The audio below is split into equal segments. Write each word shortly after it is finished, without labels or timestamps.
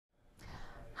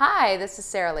Hi, this is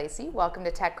Sarah Lacey. Welcome to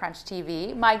TechCrunch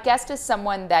TV. My guest is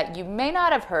someone that you may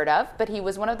not have heard of, but he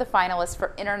was one of the finalists for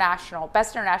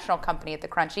Best International Company at the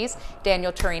Crunchies,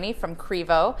 Daniel Turini from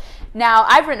Crivo. Now,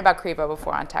 I've written about Crivo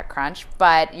before on TechCrunch,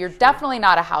 but you're definitely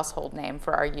not a household name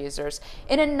for our users.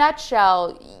 In a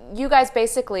nutshell, you guys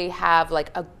basically have like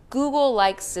a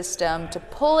Google-like system to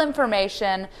pull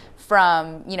information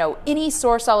from any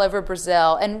source all over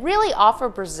Brazil and really offer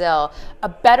Brazil a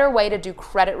better way to do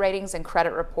credit ratings and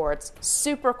credit reports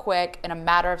super quick in a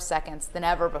matter of seconds than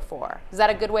ever before. Is that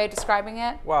a good way of describing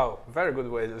it? Wow, very good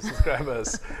way to describe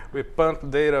us. We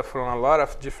pump data from a lot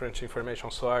of different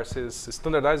information sources,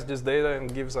 standardize this data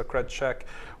and gives a credit check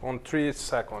on 3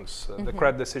 seconds. The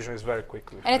credit decision is very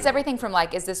quickly. And it's everything from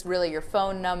like, is this really your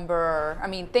phone number? I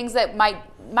mean, things that might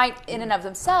in and of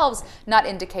themselves not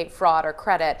indicate fraud or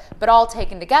credit, but all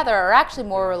taken together are actually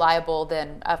more reliable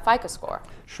than a FICO score.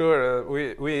 Sure,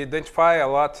 we identify a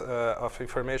lot of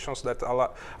information that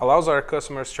allows our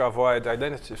customers to avoid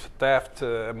identity theft,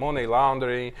 money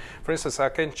laundering. For instance, I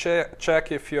can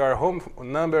check if your home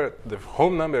number, the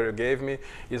home number you gave me,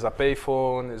 is a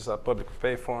payphone, is a public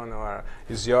payphone, or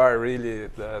is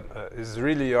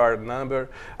really your number.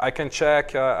 I can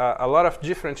check a lot of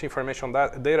different information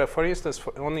data. For instance,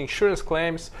 on insurance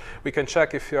claims, we can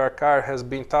check if your car has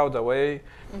been towed away.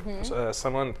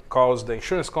 Someone calls the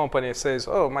insurance company and says,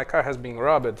 "Oh, my car has been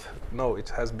robbed." No, it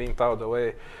has been towed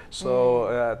away.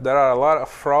 So there are a lot of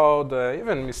fraud,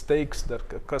 even mistakes that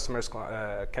customers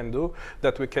can do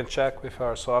that we can check with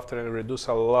our software and reduce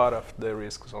a lot of the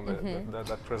risks on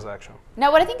that transaction.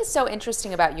 Now, what I think is so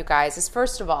interesting about you guys is,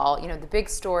 first of all, the big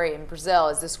story in Brazil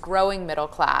is this growing middle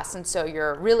class, and so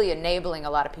you're really enabling a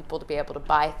lot of people to be able to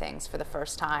buy things for the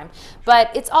first time.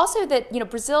 But it's also that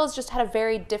Brazil has just had a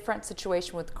very different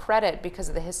situation with credit because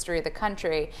of the history of the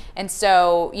country, and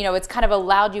so it's kind of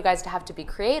allowed you guys to have to be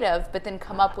creative, but then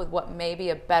come up with what may be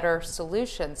a better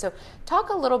solution. So talk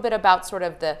a little bit about sort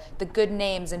of the good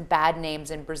names and bad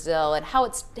names in Brazil and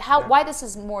why this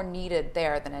is more needed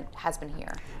there than it has been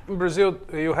here. In Brazil,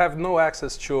 you have no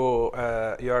access to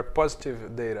your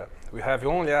positive data. We have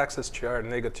only access to your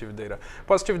negative data.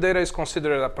 Positive data is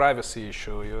considered a privacy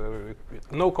issue.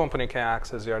 No company can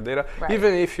access your data,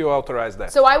 even if you authorize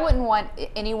that. So I wouldn't want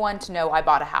anyone to know I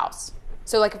bought a house.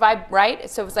 So like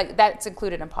so it's like that's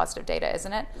included in positive data,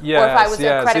 isn't it? Yes, or if I was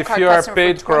a credit card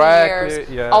customer for 20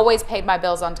 years, always paid my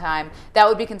bills on time, that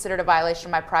would be considered a violation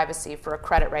of my privacy for a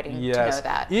credit rating to know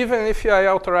that. Even if I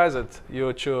authorize it,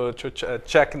 you to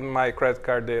check my credit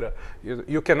card data,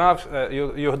 you cannot,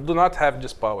 you do not have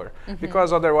this power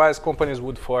because otherwise companies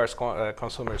would force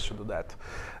consumers to do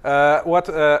that. What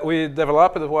we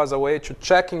developed was a way to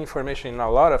check information in a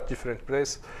lot of different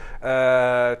places.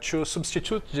 To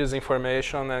substitute this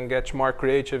information and get more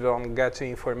creative on getting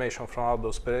information from all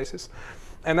those places.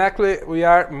 And actually, we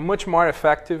are much more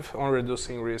effective on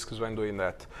reducing risks when doing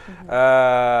that.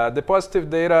 The Positive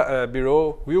Data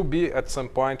Bureau will be at some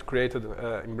point created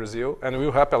in Brazil and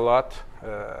will help a lot.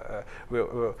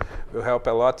 Will help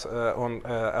a lot on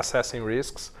assessing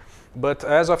risks. But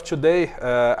as of today,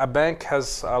 a bank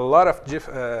has a lot of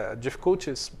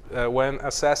difficulties when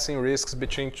assessing risks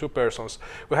between two persons.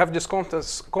 We have this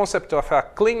concept of a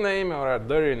clean name or a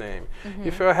dirty name.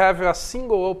 If you have a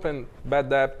single open bad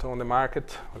debt on the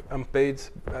market, unpaid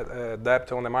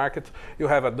debt on the market, you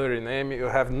have a dirty name, you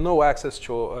have no access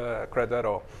to credit at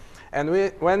all. And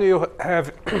when you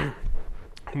have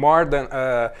more than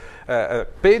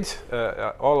paid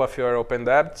all of your open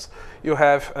debts, you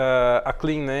have a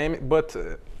clean name, but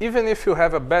even if you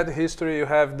have a bad history, you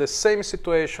have the same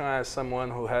situation as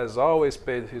someone who has always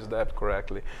paid his debt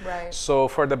correctly. Right. So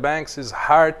for the banks, it's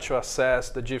hard to assess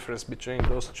the difference between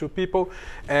those two people.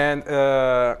 And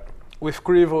with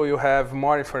Crivo, you have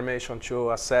more information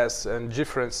to assess and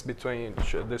difference between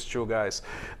these two guys.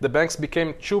 The banks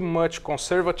became too much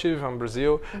conservative in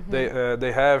Brazil.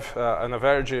 They have an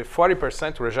average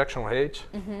 40% rejection rate,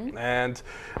 and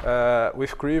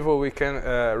with Crivo we can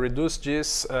reduce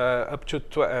this up to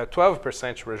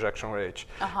 12% rejection rate.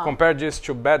 Compare this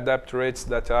to bad debt rates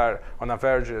that are on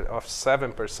average of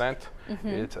 7%.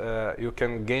 You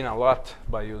can gain a lot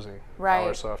by using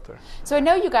our software. So I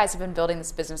know you guys have been building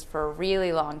this business for a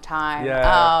really long time.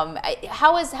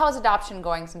 How is adoption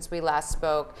going since we last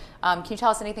spoke? Can you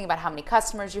tell us anything about how many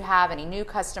customers you have, any new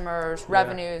customers,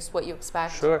 revenues, what you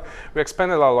expect? Sure. We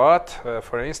expanded a lot.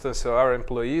 For instance, our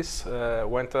employees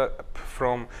went up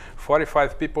from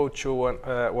 45 people to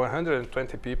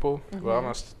 120 people. We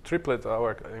almost tripled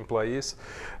our employees.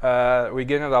 We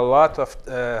gained a lot of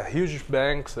huge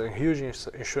banks and huge huge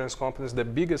insurance companies. The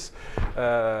biggest,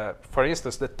 for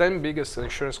instance, the 10 biggest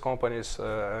insurance companies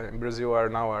in Brazil are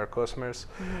now our customers.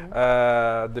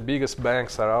 The biggest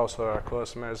banks are also our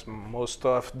customers. Most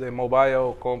of the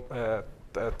mobile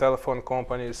telephone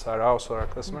companies are also our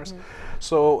customers.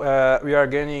 So we are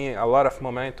gaining a lot of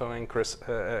momentum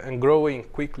and growing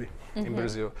quickly in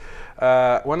Brazil.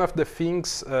 One of the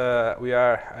things we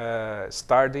are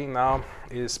starting now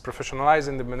is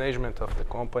professionalizing the management of the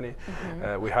company.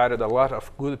 We hired a lot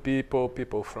of good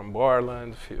people from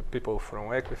Borland, people from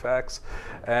Equifax,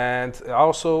 and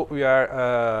also we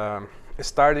are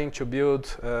starting to build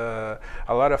a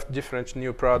lot of different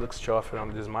new products to offer on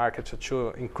this market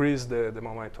to increase the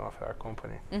momentum of our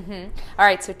company. All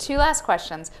right, so 2 last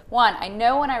questions. One, I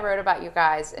know when I wrote about you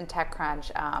guys in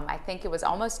TechCrunch, I think it was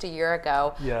almost a year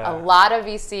ago, a lot of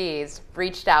VCs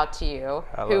reached out to you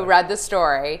who read the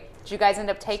story. Did you guys end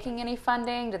up taking any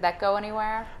funding? Did that go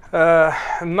anywhere?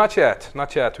 Not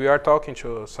yet. We are talking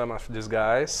to some of these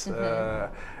guys.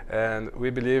 And we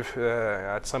believe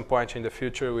at some point in the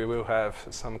future we will have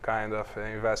some kind of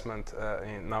investment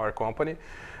in our company.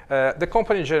 The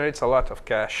company generates a lot of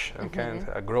cash and can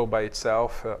grow by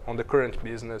itself on the current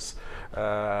business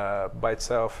by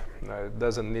itself. It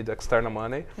doesn't need external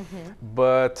money.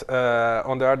 But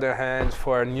on the other hand,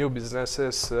 for new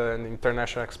businesses and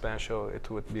international expansion, it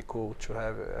would be cool to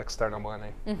have external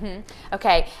money.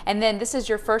 Okay, and then this is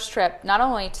your first trip not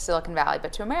only to Silicon Valley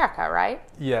but to America, right?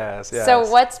 Yes. So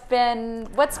what's been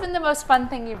the most fun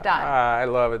thing you've done? I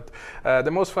love it.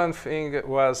 The most fun thing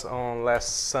was on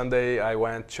last Sunday. I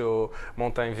went to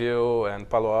Mountain View and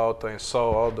Palo Alto and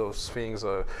saw all those things,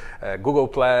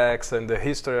 Googleplex and the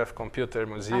history of computer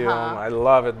museum. I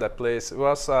loved that place. It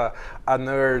was a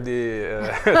nerdy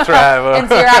travel. And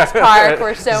Xerox PARC,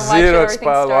 where so much Xerox everything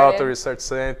Palo started. Alto Research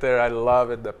Center. I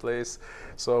loved the place.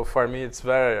 So for me, it's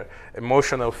very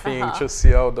emotional thing to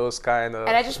see all those kind of.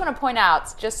 And I just want to point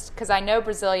out, just because I know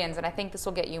Brazilians, and I think this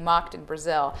will get you mocked in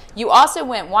Brazil, you also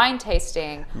went wine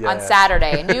tasting on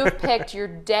Saturday, and you've picked your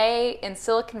day in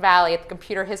Silicon Valley at the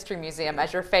Computer History Museum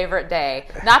as your favorite day,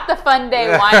 not the fun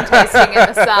day wine tasting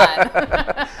in the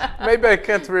sun. Maybe I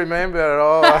can't remember at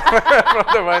all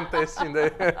from the wine tasting day.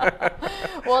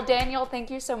 Well, Daniel, thank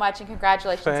you so much, and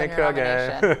congratulations on your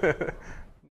nomination. Thank you again.